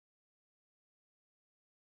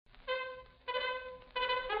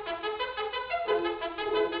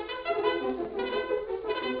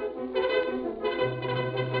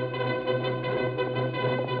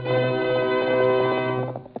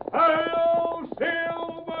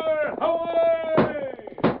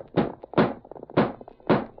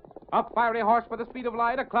A fiery horse with the speed of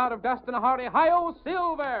light, a cloud of dust, and a hearty hi-yo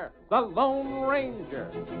Silver, the Lone Ranger.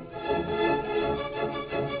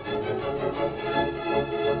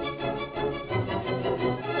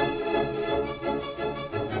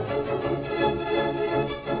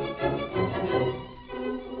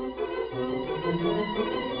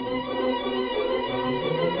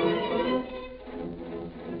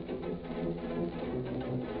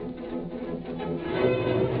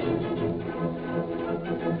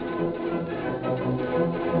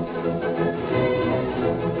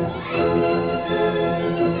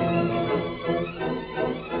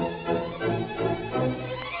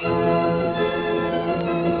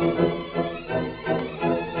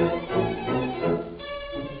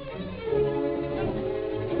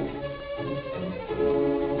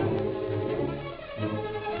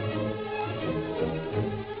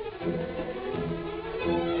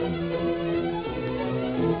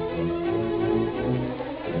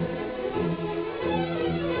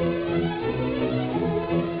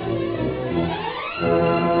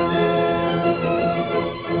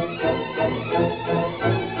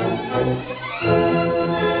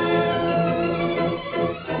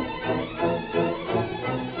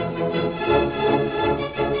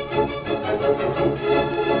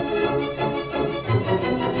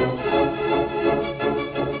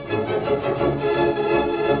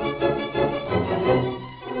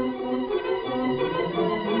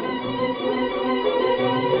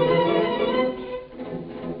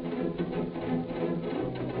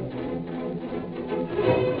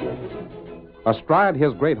 Astride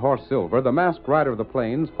his great horse Silver, the masked rider of the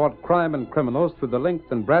plains fought crime and criminals through the length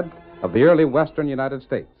and breadth of the early western United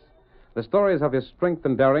States. The stories of his strength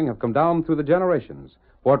and daring have come down through the generations,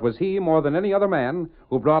 for it was he, more than any other man,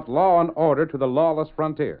 who brought law and order to the lawless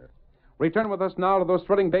frontier. Return with us now to those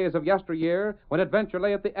thrilling days of yesteryear when adventure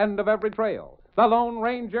lay at the end of every trail. The Lone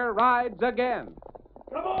Ranger rides again.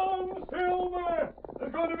 Come on, Silver!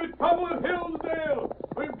 There's going to be trouble at Hillsdale!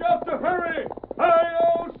 We've got to hurry!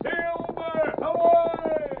 Hi-yo, Silver!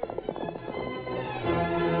 Away!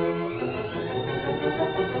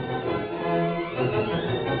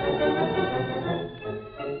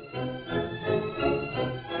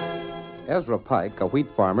 Ezra Pike, a wheat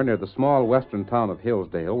farmer near the small western town of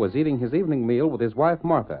Hillsdale, was eating his evening meal with his wife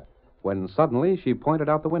Martha, when suddenly she pointed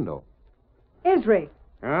out the window. Ezra!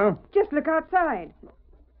 Huh? Just look outside.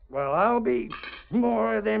 Well, I'll be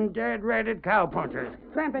more of them dead-ratted cowpunchers.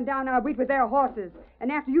 Tramping down our wheat with their horses.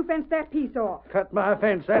 And after you fenced that piece off. Cut my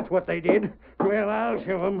fence, that's what they did. Well, I'll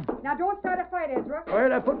show 'em. Now, don't start a fight, Ezra.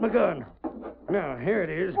 Where'd I put my gun? Now, here it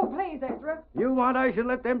is. Oh, please, Ezra. You want I should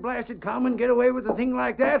let them blasted cowmen get away with a thing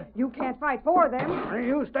like that? You can't fight for them.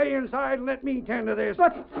 You stay inside and let me tend to this.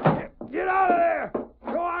 But... Get out of there!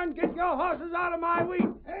 Go on, get your horses out of my wheat.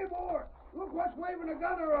 Hey, boy, look what's waving a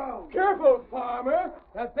gun around. Careful, farmer!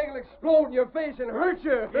 That thing'll explode in your face and hurt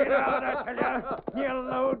you! Get out, I tell you! You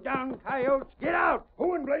low-down coyotes! Get out!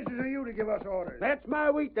 Who in blazes are you to give us orders? That's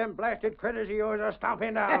my wheat them blasted critters of yours are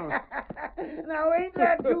stomping down. Now, ain't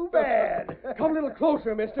that too bad? Come a little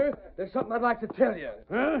closer, mister. There's something I'd like to tell you.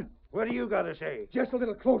 Huh? What do you got to say? Just a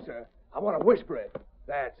little closer. I want to whisper it.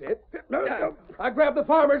 That's it. No. I grabbed the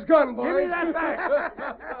farmer's gun, boys. Give me that back.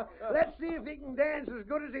 Let's see if he can dance as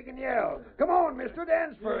good as he can yell. Come on, mister,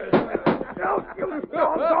 dance for us. No, you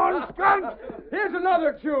doggone skunk! Here's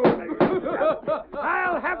another tune.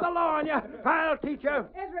 I'll have the law on you. I'll teach you.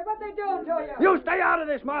 Ezra, what they doing to you? You stay out of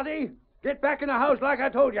this, Marty. Get back in the house like I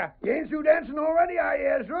told you. You ain't through dancing already, are you,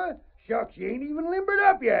 Ezra? Shucks, you ain't even limbered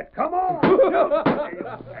up yet. Come on.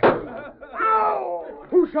 Ow!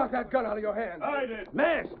 Who shot that gun out of your hand? I did.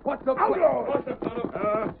 Mass. What's the... Outlaw! What's the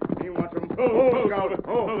fellow? He wants him.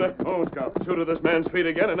 Scout. Shoot at this man's feet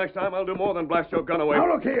again, and next time I'll do more than blast your gun away.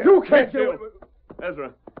 Now, look here. You can't do it.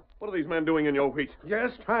 Ezra, what are these men doing in your wheat?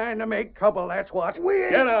 Just trying to make trouble, that's what.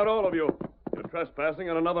 Get out, all of you. You're trespassing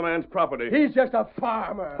on another man's property. He's just a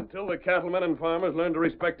farmer. Until the cattlemen and farmers learn to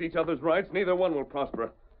respect each other's rights, neither one will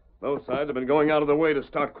prosper. Those sides have been going out of the way to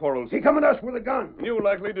start quarrels. He coming at us with a gun. You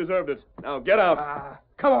likely deserved it. Now get out.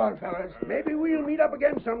 Come on, fellas. Maybe we'll meet up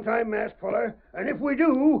again sometime, masked fuller. And if we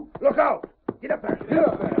do, look out. Get up there. Get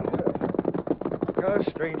up there.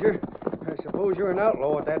 Stranger. I suppose you're an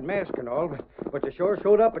outlaw with that mask and all, but you sure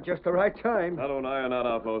showed up at just the right time. Tonto and I are not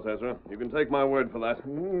outlaws, Ezra. You can take my word for that.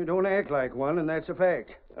 You don't act like one, and that's a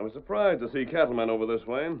fact. I was surprised to see cattlemen over this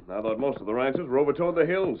way. I thought most of the ranchers were over toward the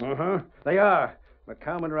hills. They are. But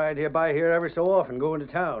cowmen ride by here every so often going to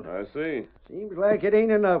town. I see. Seems like it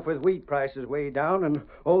ain't enough with wheat prices way down and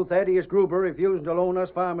old Thaddeus Gruber refusing to loan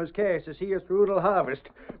us farmers cash to see us through till harvest.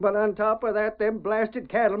 But on top of that, them blasted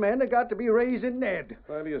cattlemen have got to be raising Ned.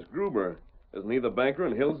 Thaddeus Gruber. Isn't he the banker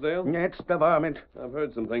in Hillsdale? That's the varmint. I've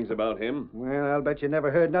heard some things about him. Well, I'll bet you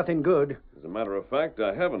never heard nothing good. As a matter of fact,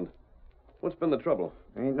 I haven't. What's been the trouble?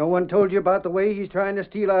 Ain't no one told you about the way he's trying to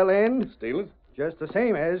steal our land? Steal it? Just the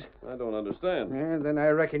same as. I don't understand. Yeah, then I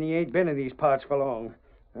reckon he ain't been in these parts for long.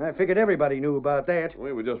 I figured everybody knew about that.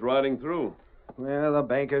 We were just riding through. Well, the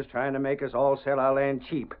banker's trying to make us all sell our land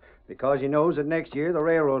cheap because he knows that next year the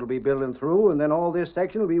railroad will be building through, and then all this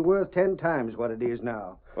section will be worth 10 times what it is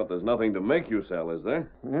now. But there's nothing to make you sell, is there?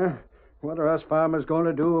 Yeah, what are us farmers going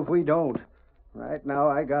to do if we don't? Right now,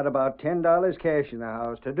 I got about $10 cash in the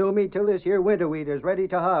house to do me till this here winter wheat is ready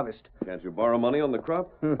to harvest. Can't you borrow money on the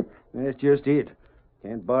crop? That's just it.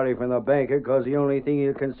 Can't borrow from the banker because the only thing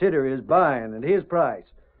he'll consider is buying at his price.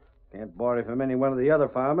 Can't borrow from any one of the other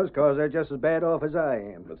farmers because they're just as bad off as I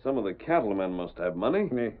am. But some of the cattlemen must have money.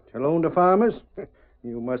 To loan to farmers?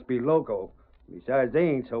 You must be loco. Besides, they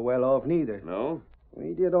ain't so well off neither. No?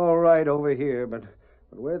 We did all right over here, but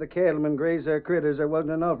where the cattlemen graze their critters, there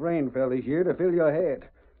wasn't enough rain fell this year to fill your head.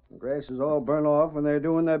 The grass is all burnt off, and they're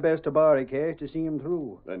doing their best to borrow cash to see 'em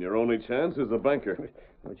through. Then your only chance is the banker.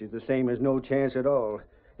 Which is the same as no chance at all.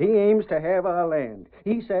 He aims to have our land.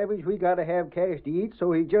 He's savage we got to have cash to eat,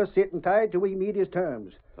 so he's just sitting tight till we meet his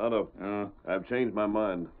terms. Tonto, I've changed my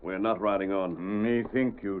mind. We're not riding on. Me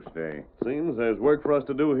think you stay. Seems there's work for us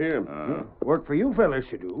to do here. Work for you fellas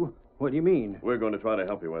to do? What do you mean? We're going to try to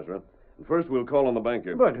help you, Ezra. And first, we'll call on the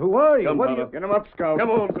banker. But who are you? Come, What Tonto. do Get him up, Scout. Come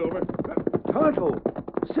on, Silver. Tonto!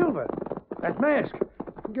 Silver! That mask!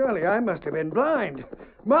 Girlie, I must have been blind.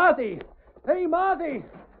 Marthy! Hey, Marthy!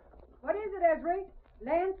 What is it, Ezra?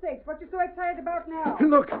 Land sakes, what you so excited about now?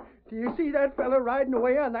 Look, do you see that fella riding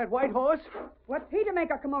away on that white horse? What's he to make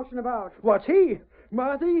a commotion about? What's he?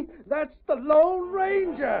 Marthy, that's the Lone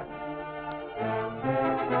Ranger!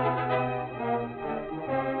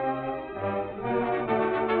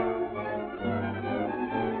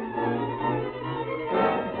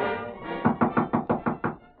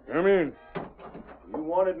 Come in. You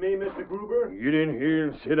wanted me, Mr. Gruber? Get in here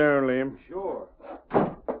and sit down, Lem. Sure. I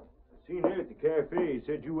seen her at the cafe. He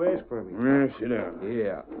said you asked for me. Sit down.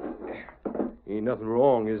 Yeah. Ain't nothing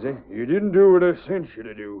wrong, is there? You didn't do what I sent you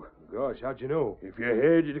to do. Gosh, how'd you know? If you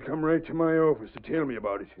had, you'd come right to my office to tell me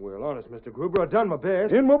about it. Well, honest, Mr. Gruber, I done my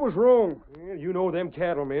best. Then what was wrong? Well, you know them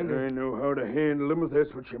cattlemen. I know how to handle them, if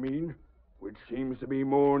that's what you mean. Which seems to be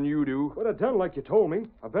more'n you do. But I done like you told me.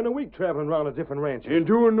 I've been a week traveling around to different ranches. Ain't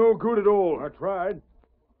doing no good at all. I tried.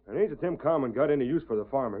 It ain't that them cowmen got any use for the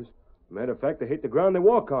farmers. Matter of fact, they hate the ground they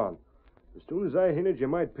walk on. As soon as I hinted you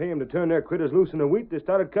might pay 'em to turn their critters loose in the wheat, they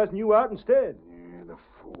started cussing you out instead. Yeah, the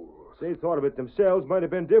fools. If they thought of it themselves, might have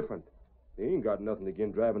been different. They ain't got nothing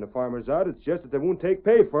against driving the farmers out. It's just that they won't take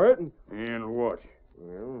pay for it. And what?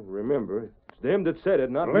 Well, remember, it's them that said it,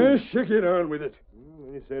 not me. Let's shake it on with it.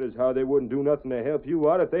 They said as how they wouldn't do nothing to help you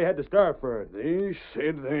out if they had to starve for it. They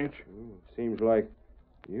said that. Seems like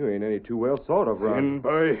you ain't any too well thought of, Ron. And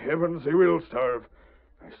by heavens, they will starve.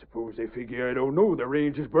 I suppose they figure I don't know the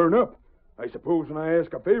range is burned up. I suppose when I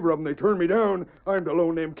ask a favor of them, they turn me down. I'm to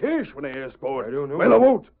loan them cash when they ask for it. I don't know. Well, I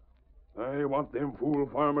won't. I want them fool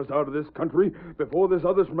farmers out of this country before there's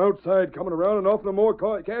others from outside coming around and offering more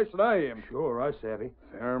cash than I am. Sure, I savvy.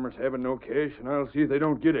 Farmers having no cash, and I'll see if they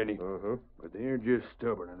don't get any. Uh-huh. But they're just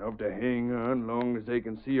stubborn enough to hang on long as they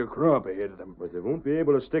can see a crop ahead of them. But they won't be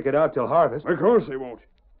able to stick it out till harvest. Of course they won't.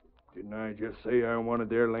 Didn't I just say I wanted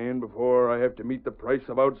their land before I have to meet the price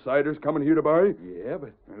of outsiders coming here to buy? Yeah,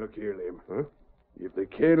 but... Now, look here, Lem. Huh? If the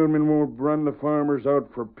cattlemen won't run the farmers out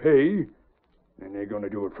for pay, then they're going to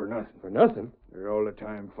do it for nothing. For nothing? They're all the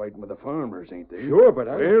time fighting with the farmers, ain't they? Sure, but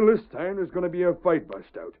I... Well, this time there's going to be a fight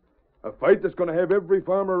bust out. A fight that's going to have every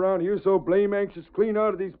farmer around here so blame anxious clean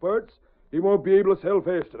out of these parts, he won't be able to sell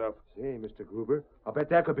fast enough. Say, Mr. Gruber, I'll bet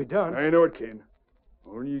that could be done. I know it can.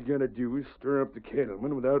 All you got to do is stir up the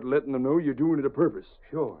cattlemen without letting them know you're doing it a purpose.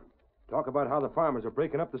 Sure. Talk about how the farmers are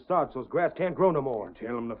breaking up the sod so's grass can't grow no more.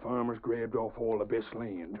 Tell them the farmers grabbed off all the best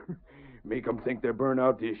land. Make them think they're burned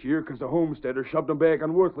out this year because the homesteaders shoved them back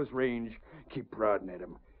on worthless range. Keep prodding at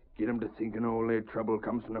them. Get them to thinking all their trouble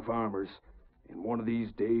comes from the farmers. And one of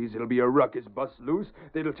these days, it'll be a ruckus bust loose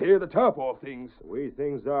that'll tear the top off things. The way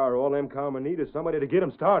things are, all them cowmen need is somebody to get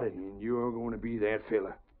them started. And you're going to be that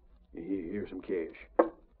fella. Here's some cash.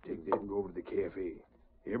 Take that and go over to the cafe.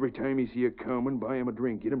 Every time you see a cowman, buy him a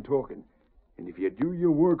drink. Get him talking. And if you do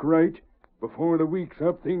your work right, before the week's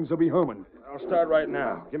up, things will be humming. I'll start right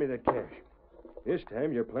now. Give me that cash. This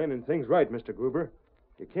time you're planning things right, Mr. Gruber.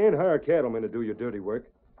 You can't hire cattlemen to do your dirty work.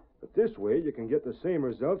 But this way, you can get the same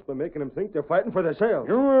results by making them think they're fighting for themselves.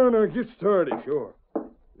 Come on, now get started. Sure.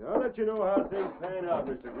 I'll let you know how things pan out,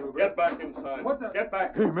 Mr. Gruber. Get back inside. What the- Get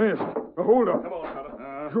back. Hey, Mask, hold up. Come on,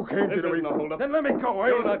 Tonto. You can't This get away isn't a from hold up. Then let me go, eh?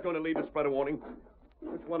 You're not going to lead to spread a warning.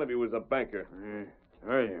 Which one of you is a banker?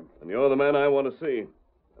 I am. And you're the man I want to see.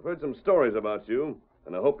 I've heard some stories about you,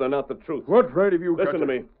 and I hope they're not the truth. What right have you got Listen to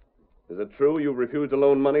me. Is it true you've refused to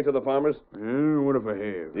loan money to the farmers? What if I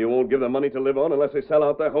have? You won't give them money to live on unless they sell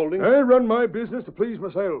out their holdings? I run my business to please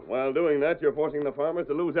myself. While doing that, you're forcing the farmers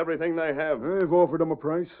to lose everything they have. I've offered them a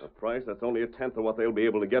price. A price that's only a tenth of what they'll be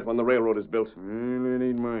able to get when the railroad is built. Well, it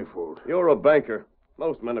ain't my fault. You're a banker.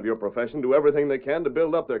 Most men of your profession do everything they can to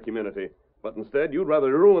build up their community. But instead, you'd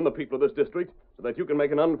rather ruin the people of this district so that you can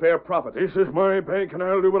make an unfair profit. This is my bank, and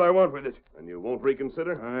I'll do what I want with it. And you won't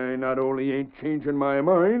reconsider? I not only ain't changing my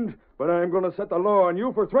mind, but I'm going to set the law on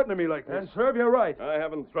you for threatening me like this. And serve you right. I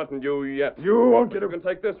haven't threatened you yet. You won't But get you can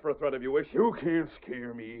take this for a threat if you wish. You can't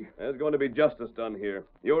scare me. There's going to be justice done here.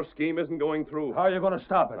 Your scheme isn't going through. How are you going to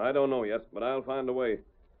stop it? I don't know yet, but I'll find a way.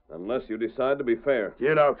 Unless you decide to be fair.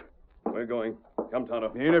 Get out. We're going. Come,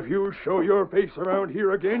 Tonto. And if you show your face around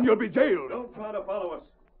here again, you'll be jailed. Don't try to follow us.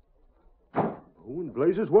 Who in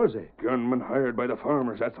blazes was he? Gunman hired by the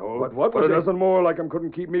farmers, that's all. But what But was a it? dozen more like 'em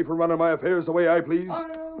couldn't keep me from running my affairs the way I please.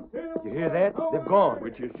 You hear that? They've gone.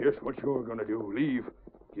 Which is just what you're going to do. Leave.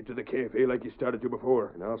 Get to the cafe like you started to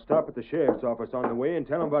before. And I'll stop at the sheriff's office on the way and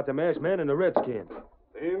tell him about the masked man and the redskin.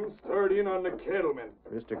 Then start in on the cattlemen.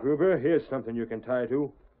 Mr. Gruber, here's something you can tie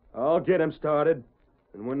to. I'll get him started.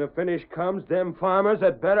 And when the finish comes, them farmers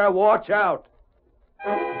had better watch out.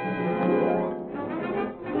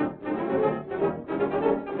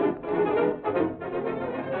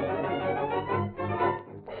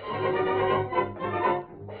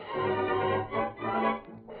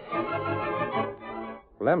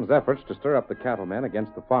 Lem's efforts to stir up the cattlemen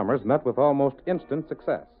against the farmers met with almost instant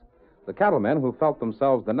success. The cattlemen, who felt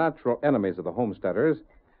themselves the natural enemies of the homesteaders,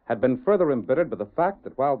 had been further embittered by the fact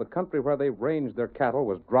that while the country where they ranged their cattle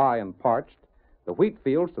was dry and parched, the wheat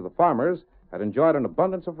fields to the farmers had enjoyed an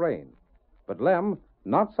abundance of rain. But Lem,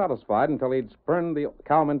 not satisfied until he'd spurned the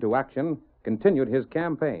cowmen to action, continued his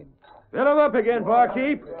campaign. Fill him up again,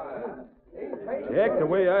 barkeep. Jack, the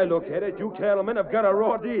way I look at it, you cattlemen have got a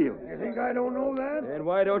raw deal. You think I don't know that? And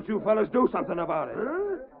why don't you fellas do something about it?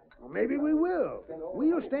 Huh? Well, maybe we will.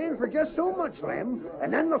 We'll stand for just so much, Lem,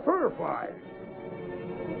 and then the fur flies.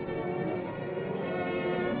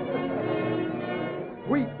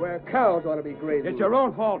 Wheat where cows ought to be grazing. It's your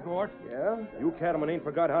own fault, Mort. Yeah? You cattlemen ain't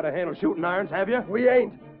forgot how to handle shooting irons, have you? We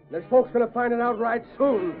ain't. There's folks gonna find it out right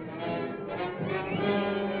soon.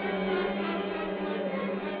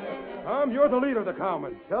 Tom, you're the leader of the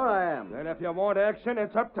cowmen. Sure I am. Then if you want action,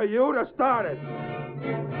 it's up to you to start it.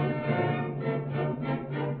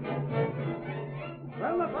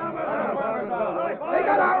 They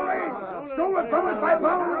got our range. Stole it from us by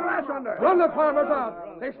pounding the grass under. Run the farmers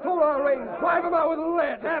out. They stole our reins. Drive them out with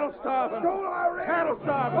lead. Cattle starving. Stole our range. Cattle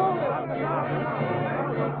starving.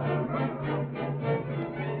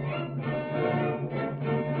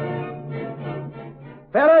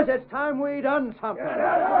 Fellas, it's time we done something.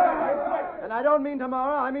 And I don't mean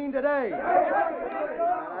tomorrow, I mean today. And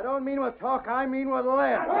I don't mean with talk, I mean with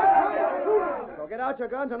lead. So get out your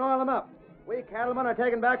guns and oil them up. We cattlemen are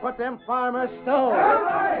taking back what them farmers stole.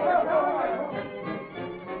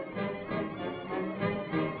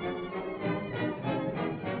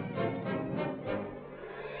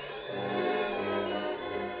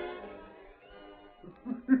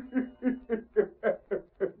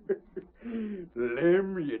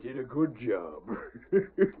 Lem, you did a good job.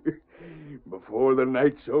 Before the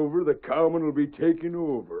night's over, the cowmen will be taking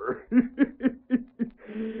over.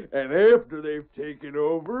 And after they've taken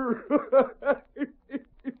over,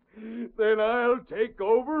 then I'll take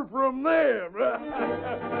over from them.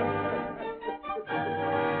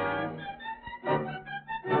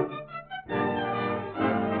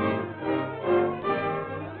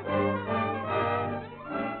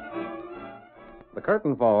 The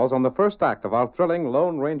curtain falls on the first act of our thrilling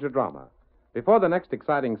Lone Ranger drama. Before the next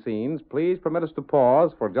exciting scenes, please permit us to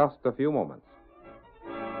pause for just a few moments.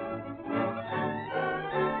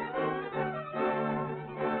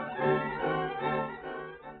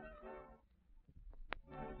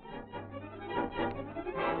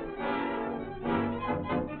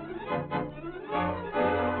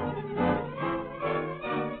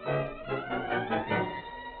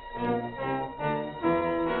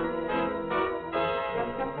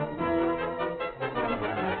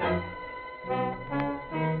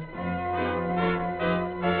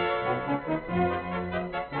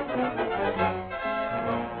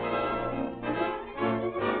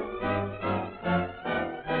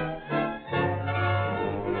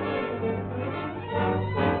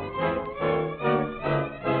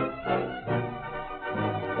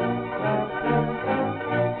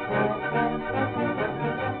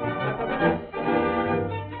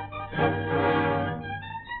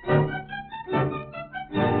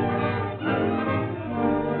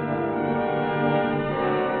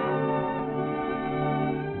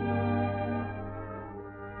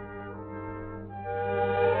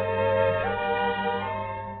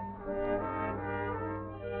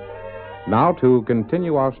 Now, to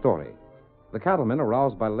continue our story. The cattlemen,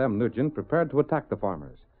 aroused by Lem Nugent, prepared to attack the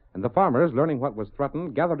farmers. And the farmers, learning what was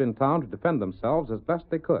threatened, gathered in town to defend themselves as best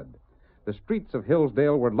they could. The streets of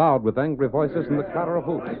Hillsdale were loud with angry voices and the clatter of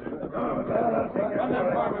hoofs.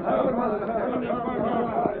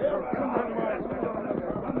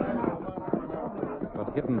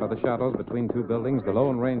 But hidden by the shadows between two buildings, the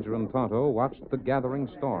Lone Ranger and Tonto watched the gathering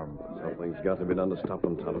storm. Something's got to be done to stop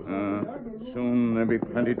them, Tonto. Soon there'll be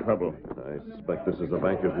plenty trouble. I suspect this is the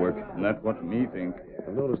banker's work. That's what me think.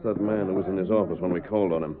 I noticed that man who was in his office when we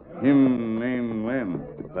called on him. Him named Lem.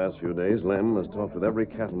 The past few days, Lem has talked with every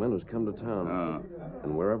cattleman who's come to town.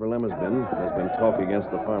 And wherever Lem has been talk against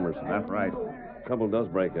the farmers. That's right. Trouble does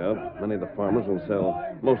break out. Many of the farmers will sell.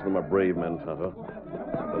 Most of them are brave men, Tonto.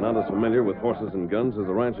 They're not as familiar with horses and guns as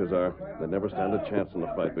the ranchers are. They'd never stand a chance in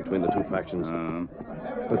a fight between the two factions.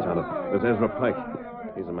 But, Tonto, there's Ezra Pike.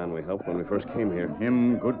 He's the man we helped when we first came here.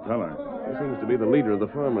 Him good feller. He seems to be the leader of the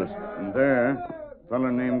farmers. And there,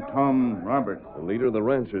 feller named Tom Robert. The leader of the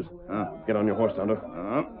ranchers. Get on your horse, Tonto.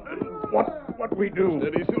 What we do?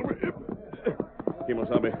 Steady, Silver.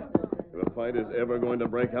 Kimosabe, if a fight is ever going to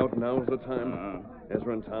break out, now's the time.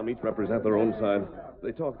 Ezra and Tom each represent their own side. If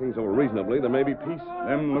they talk things over reasonably, there may be peace.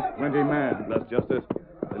 Them look plenty mad. That's just it.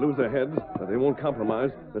 They lose their heads, but they won't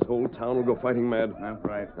compromise. This whole town will go fighting mad. That's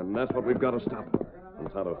right. And that's what we've got to stop.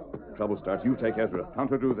 And Tonto, trouble starts, you take Ezra.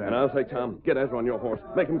 Tonto do that. And I'll say, Tom, get Ezra on your horse.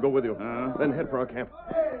 Make him go with you. Then head for our camp.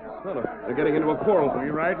 Tonto, they're getting into a quarrel. Are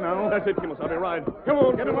you right now? That's it, Kimosabe. Ride. Come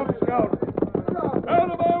on, get him up, Scout. Out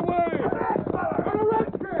of our way!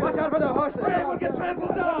 Watch out for the horses. Hey, we'll get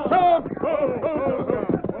trampled down. Tom!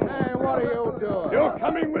 Hey, what are you doing? You're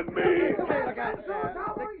coming with me. Hey, look out,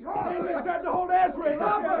 They're starting to hold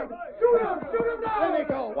Ezra. Shoot him! Shoot him now! Let me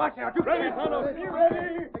go. Watch out. You Ready, Tonto. Be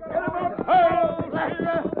ready. Get him up.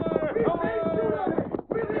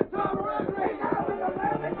 We'll hit Tom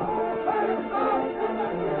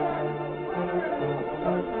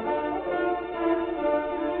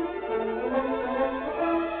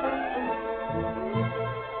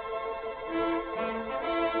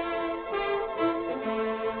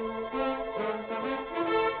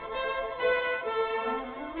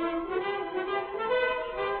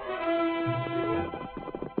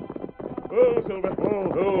Oh, Silver.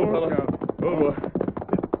 Oh,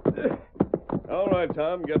 all right,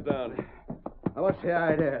 Tom, get down. Now, what's the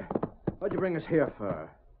idea? What'd you bring us here for?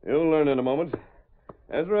 You'll learn in a moment.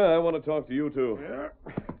 Ezra, I want to talk to you, too.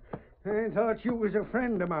 I thought you was a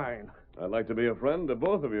friend of mine. I'd like to be a friend to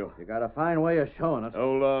both of you. You got a fine way of showing it.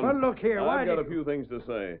 Hold on. Well, look here, why I've got did a few things to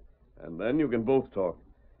say, and then you can both talk.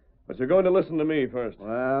 But you're going to listen to me first.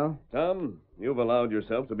 Well? Tom, you've allowed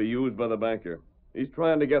yourself to be used by the banker. He's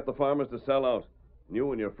trying to get the farmers to sell out.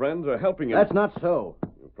 You and your friends are helping him. That's not so.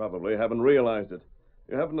 You probably haven't realized it.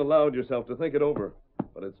 You haven't allowed yourself to think it over.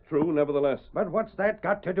 But it's true, nevertheless. But what's that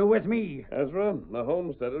got to do with me? Ezra, the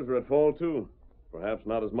homesteaders are at fault, too. Perhaps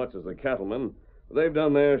not as much as the cattlemen. But they've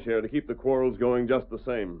done their share to keep the quarrels going just the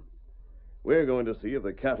same. We're going to see if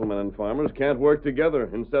the cattlemen and farmers can't work together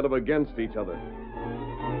instead of against each other.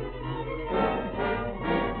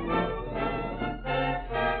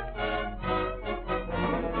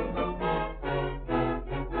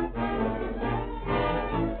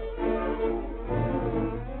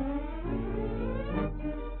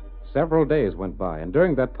 Several days went by, and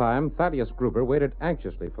during that time, Thaddeus Gruber waited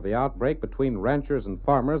anxiously for the outbreak between ranchers and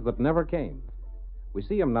farmers that never came. We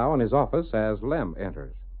see him now in his office as Lem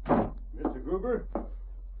enters. Mr. Gruber,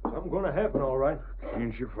 something going to happen, all right.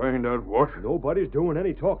 Can't you find out what? Nobody's doing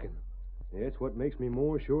any talking. That's what makes me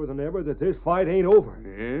more sure than ever that this fight ain't over.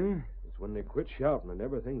 Yeah? It's when they quit shouting and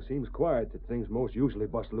everything seems quiet that things most usually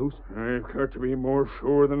bust loose. I've got to be more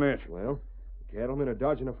sure than that. Well, the cattlemen are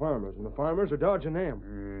dodging the farmers, and the farmers are dodging them.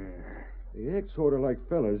 They act sort of like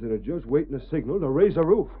fellers that are just waiting a signal to raise a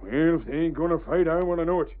roof. Well, if they ain't going to fight, I want to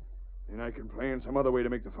know it. Then I can plan some other way to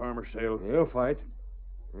make the farmers sell. They'll fight.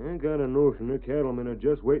 I got a notion the cattlemen are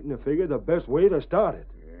just waiting to figure the best way to start it.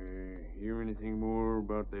 Hear anything more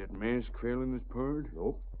about that masked fella in this part?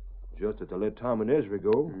 Nope. Just that to let Tom and Ezra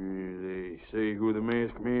go. They say who the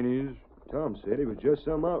masked man is? Tom said he was just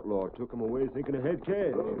some outlaw. Took him away thinking of head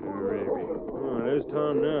cash. Maybe. Oh, there's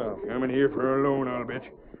Tom now. Coming here for a loan, I'll bet.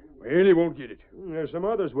 Well, he won't get it. There's some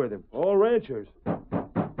others with him. All ranchers.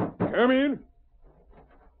 Come in.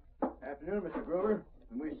 Afternoon, Mr. Gruber.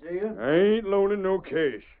 Can we see you? I ain't loaning no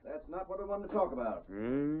cash. That's not what we wanted to talk about.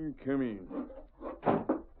 Come in.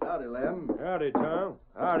 Howdy, Lem. Howdy, Tom.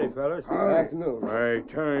 Howdy, fellas. My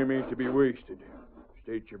time ain't to be wasted.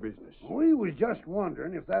 State your business. We was just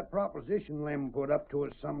wondering if that proposition Lem put up to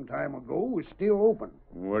us some time ago was still open.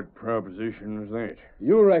 What proposition was that?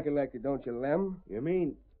 You recollect it, don't you, Lem? You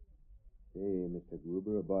mean... Say, Mr.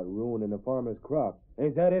 Gruber, about ruining the farmer's crop.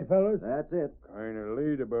 Ain't that it, fellas? That's it. Kind of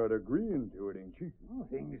late about agreeing to it, ain't you? Well,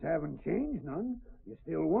 things haven't changed none. You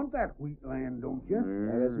still want that wheat land, don't you?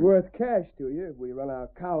 And it's worth cash to you if we run our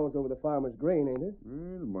cows over the farmer's grain, ain't it?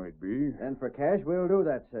 It might be. And for cash, we'll do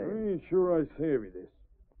that, I same. ain't sure I savvy this.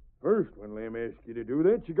 First, when Lem asked you to do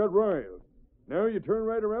that, you got riled. Now you turn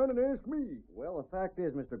right around and ask me. Well, the fact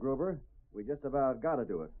is, Mr. Gruber, we just about got to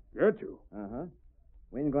do it. Got to. Uh-huh.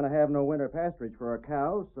 We ain't going to have no winter pasturage for our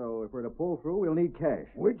cows, so if we're to pull through, we'll need cash.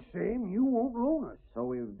 Which same you won't loan us. So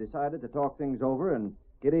we've decided to talk things over and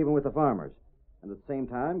get even with the farmers, and at the same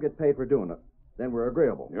time get paid for doing it. Then we're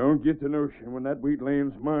agreeable. You don't get the notion when that wheat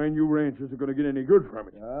land's mine, you ranchers are going to get any good from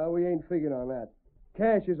it. We ain't figuring on that.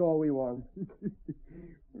 Cash is all we want.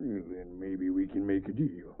 Well, then maybe we can make a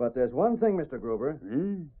deal. But there's one thing, Mr. Gruber.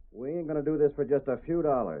 We ain't going to do this for just a few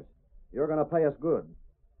dollars. You're going to pay us good.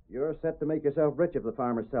 You're set to make yourself rich if the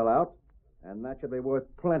farmers sell out, and that should be worth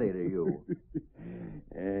plenty to you.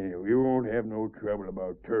 We won't have no trouble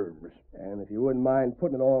about terms. And if you wouldn't mind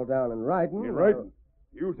putting it all down in writing... In writing?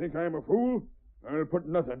 You think I'm a fool? I'll put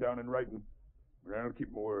nothing down in writing. But I'll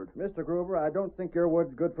keep my word. Mr. Gruber, I don't think your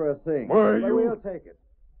word's good for a thing. Why, but you... we'll take it.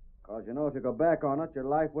 Because you know if you go back on it, your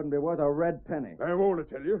life wouldn't be worth a red penny. I won't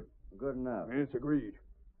tell you. Good enough. It's agreed.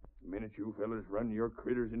 The minute you fellas run your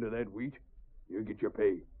critters into that wheat, you get your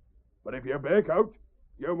pay. But if you back out,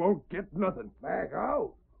 you won't get nothing. Back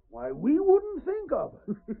out? Why, we wouldn't think of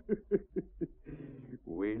it.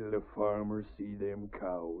 Wait till the farmers see them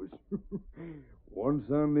cows. Once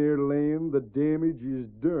on their land, the damage is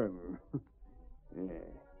done. Yeah.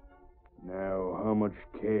 Now, how much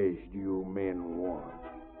cash do you men want?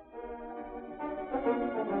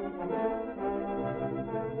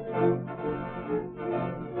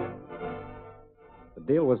 The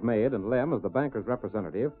deal was made, and Lem, as the banker's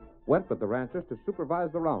representative, went with the ranchers to supervise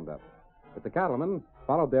the roundup. But the cattlemen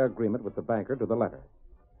followed their agreement with the banker to the letter.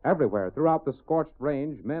 Everywhere throughout the scorched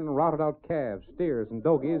range, men routed out calves, steers, and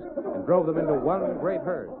dogies and drove them into one great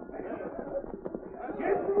herd.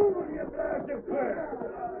 Get moving, you blasted clear.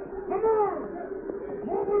 Come on.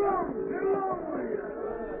 Move along. Get along with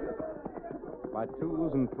you. By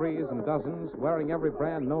twos and threes and dozens, wearing every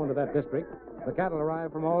brand known to that district, the cattle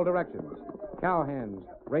arrived from all directions. Cowhands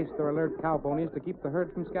raced their alert cow ponies to keep the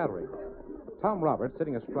herd from scattering. Tom Roberts,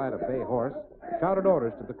 sitting astride a bay horse, shouted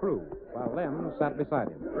orders to the crew, while Lem sat beside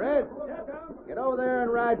him. Red, get over there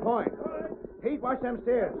and ride point. Pete, watch them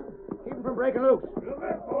steers. Keep them from breaking loose.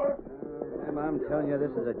 Lem, I'm telling you,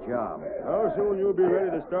 this is a job. How soon you'll be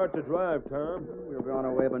ready to start the drive, Tom? We'll be on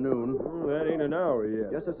our way by noon. That ain't an hour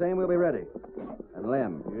yet. Just the same, we'll be ready. And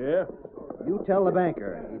Lem, Yeah? you tell the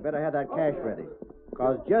banker he better have that cash ready.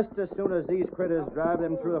 Because just as soon as these critters drive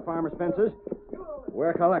them through the farmer's fences,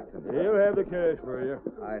 we're collecting. He'll have the cash for you.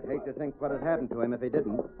 I'd hate to think what had happened to him if he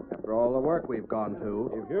didn't, after all the work we've gone to.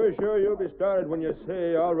 If you're sure you'll be started when you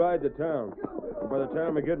say, I'll ride to town. And by the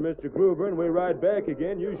time we get Mr. Gruber and we ride back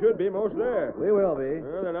again, you should be most there. We will be.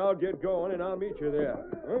 Well, then I'll get going and I'll meet you there.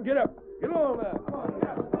 Well, get up. Get along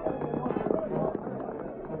now.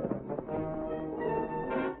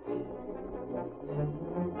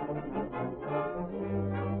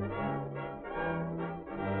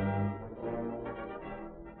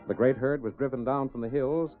 The great herd was driven down from the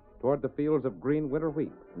hills toward the fields of green winter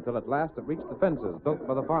wheat until at last it reached the fences built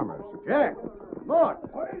by the farmers. Jack, Mort,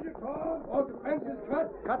 What is it, Tom? all the fences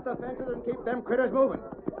cut? Cut the fences and keep them critters moving.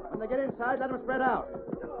 When they get inside, let them spread out.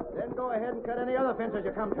 Then go ahead and cut any other fences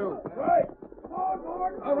you come to. Right. Come on,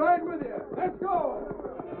 Mort. I'll ride with you. Let's go.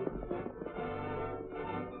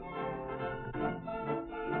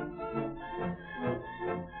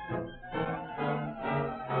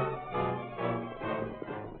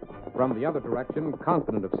 From the other direction,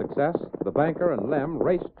 confident of success, the banker and Lem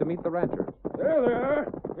raced to meet the ranchers. There they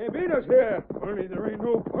are. They beat us here. Only there ain't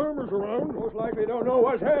no farmers around. Most likely don't know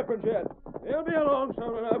what's happened yet. They'll be along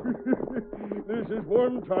soon enough. This is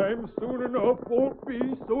one time. Soon enough won't be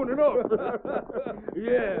soon enough.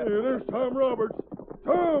 Yeah, there's Tom Roberts.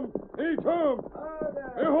 Tom! Hey, Tom!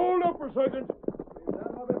 Hey, hold up for a second.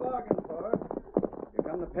 That's what we bargained for. You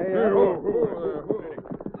come to pay Hey, up.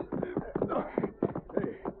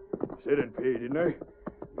 Hey, said I'd pay, didn't I?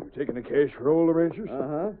 You taking the cash for all the ranchers?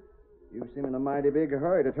 Uh-huh. You seem in a mighty big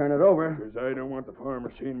hurry to turn it over. Because I don't want the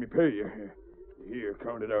farmers seeing me pay you. Here,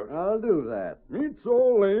 count it out. I'll do that. It's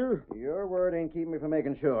all there. Your word ain't keeping me from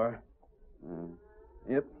making sure.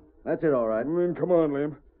 Yep, that's it all right. Then come on,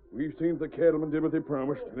 Lem. We've seen the cattlemen did what they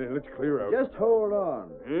promised. Then let's clear out. Just hold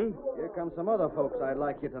on. Huh? Here come some other folks I'd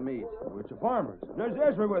like you to meet. Oh, it's the farmers. There's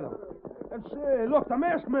Ezra with them. And say, look, the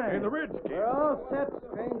masked man. And the Redskin. We're all set,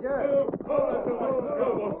 stranger.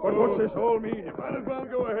 But what's this all mean? You Might as well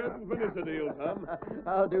go ahead and finish the deal, Tom.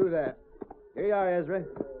 I'll do that. Here you are, Ezra.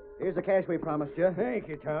 Here's the cash we promised you. Thank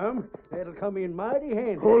you, Tom. That'll come in mighty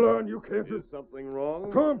handy. Hold on, you can't. Is something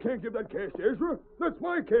wrong? Tom can't give that cash to Ezra. That's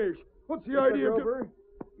my cash. What's the Mr. idea of... Grover,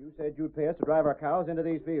 you said you'd pay us to drive our cows into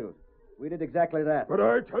these fields. We did exactly that. But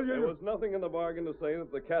I tell you... There was nothing in the bargain to say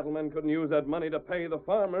that the cattlemen couldn't use that money to pay the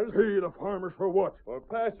farmers. Pay the farmers for what? For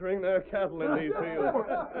pasturing their cattle in these fields.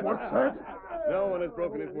 What's that? No one has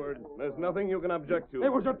broken his word. There's nothing you can object to.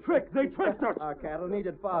 It was a trick. They tricked us. Our cattle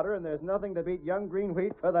needed fodder, and there's nothing to beat young green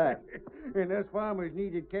wheat for that. And us farmers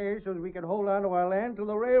needed cash so that we could hold on to our land till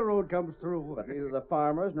the railroad comes through. But neither the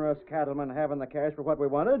farmers nor us cattlemen having the cash for what we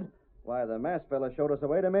wanted. Why, the masked fella showed us a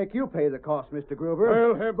way to make you pay the cost, Mr. Gruber.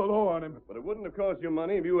 I'll have the law on him. But it wouldn't have cost you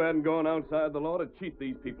money if you hadn't gone outside the law to cheat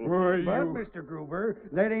these people. Why, But, you... Mr. Gruber,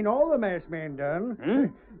 that ain't all the masked man done. Huh?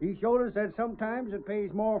 He showed us that sometimes it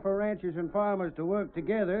pays more for ranchers and farmers to work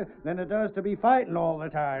together than it does to be fighting all the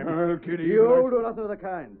time. I'll kid you. You'll do nothing of the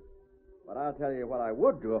kind. But I'll tell you what I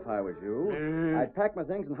would do if I was you. I'd pack my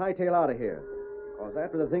things and hightail out of here. Because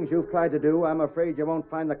after the things you've tried to do, I'm afraid you won't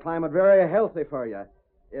find the climate very healthy for you.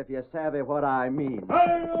 If you savvy what I mean.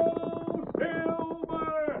 Hi-yo,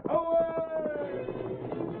 Silver! Away!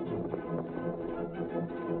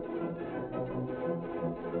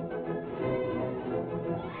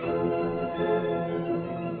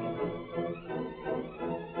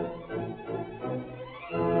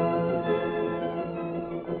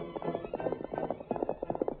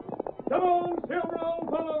 Come on, Silver, old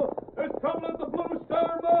fellow! There's trouble at the Blue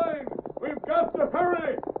Star Mine! We've got to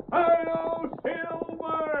hurry! Hi-yo,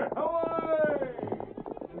 Silver! Away!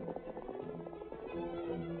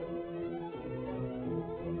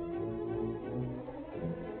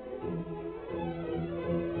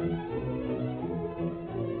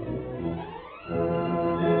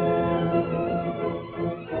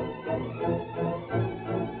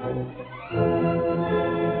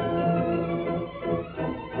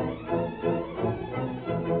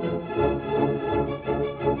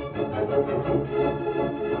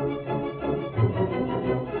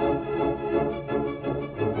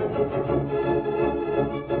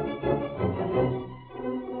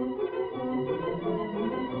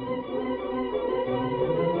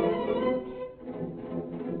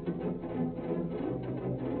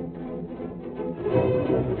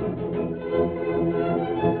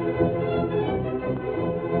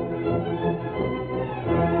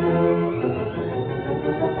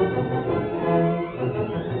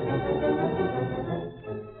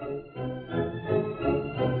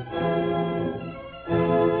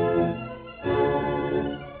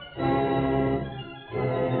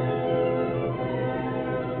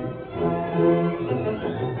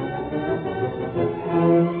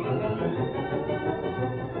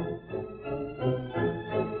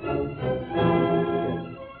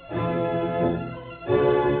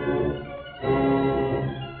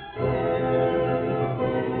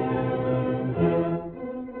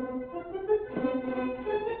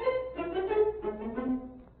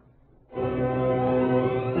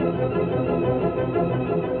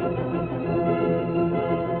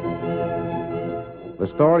 The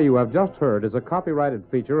story you have just heard is a copyrighted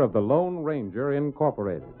feature of the Lone Ranger,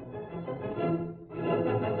 Incorporated.